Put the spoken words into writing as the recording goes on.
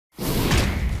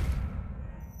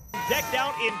decked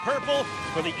out in purple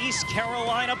for the East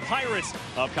Carolina Pirates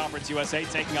of Conference USA,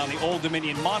 taking on the Old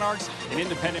Dominion Monarchs, an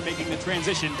independent making the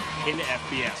transition into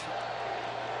FBS.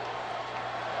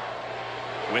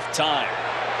 With time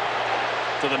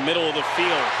to the middle of the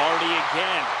field, Hardy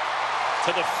again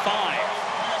to the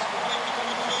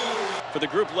 5 for the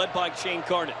group led by Shane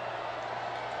Carden.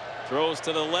 Throws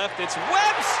to the left, it's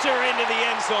Webster into the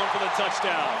end zone for the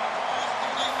touchdown.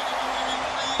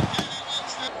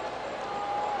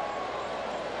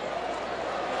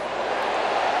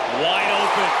 Wide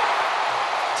open.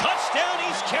 Touchdown,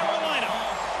 East Carolina.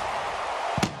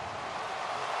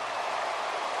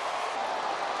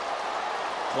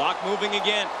 Clock moving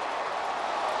again.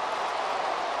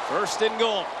 First and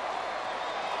goal.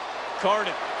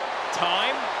 Carden.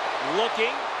 Time.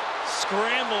 Looking.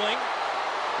 Scrambling.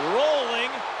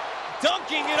 Rolling.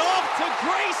 Dunking it off to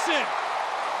Grayson.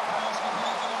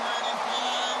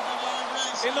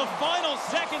 In the final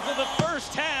seconds of the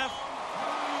first half.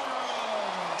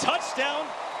 Touchdown,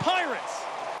 Pirates.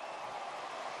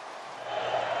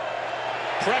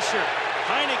 Pressure,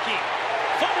 Heineke,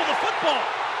 fumble the football.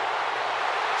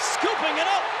 Scooping it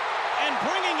up and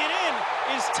bringing it in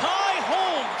is Ty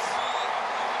Holmes.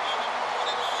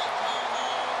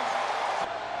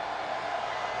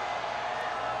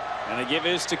 And the give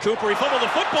is to Cooper. He fumbled the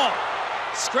football.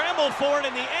 Scrambled for it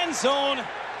in the end zone.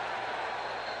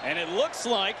 And it looks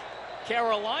like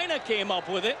Carolina came up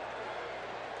with it.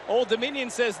 Old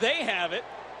Dominion says they have it.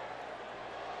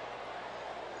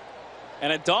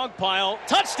 And a dog pile.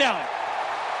 Touchdown!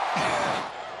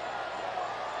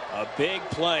 A big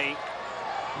play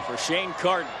for Shane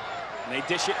Carden. And they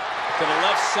dish it to the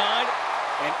left side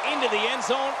and into the end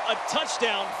zone. A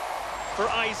touchdown for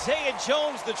Isaiah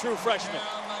Jones, the true freshman.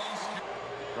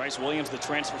 Bryce Williams, the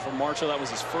transfer from Marshall. That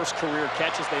was his first career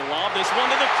catch as they lob this one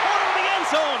to the corner of the end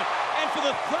zone. And for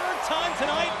the third time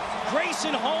tonight,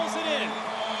 Grayson hauls it in.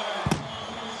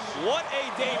 What a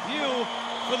debut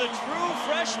for the true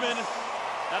freshman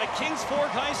out of Kings Fork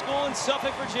High School in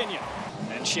Suffolk, Virginia.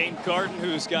 And Shane Carden,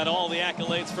 who's got all the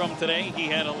accolades from today, he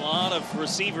had a lot of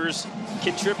receivers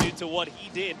contribute to what he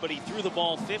did, but he threw the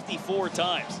ball 54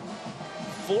 times.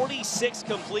 46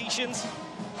 completions,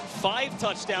 5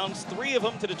 touchdowns, 3 of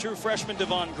them to the true freshman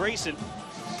Devon Grayson.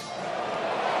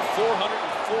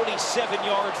 447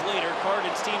 yards later,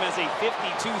 Carden's team has a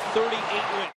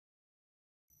 52-38 win.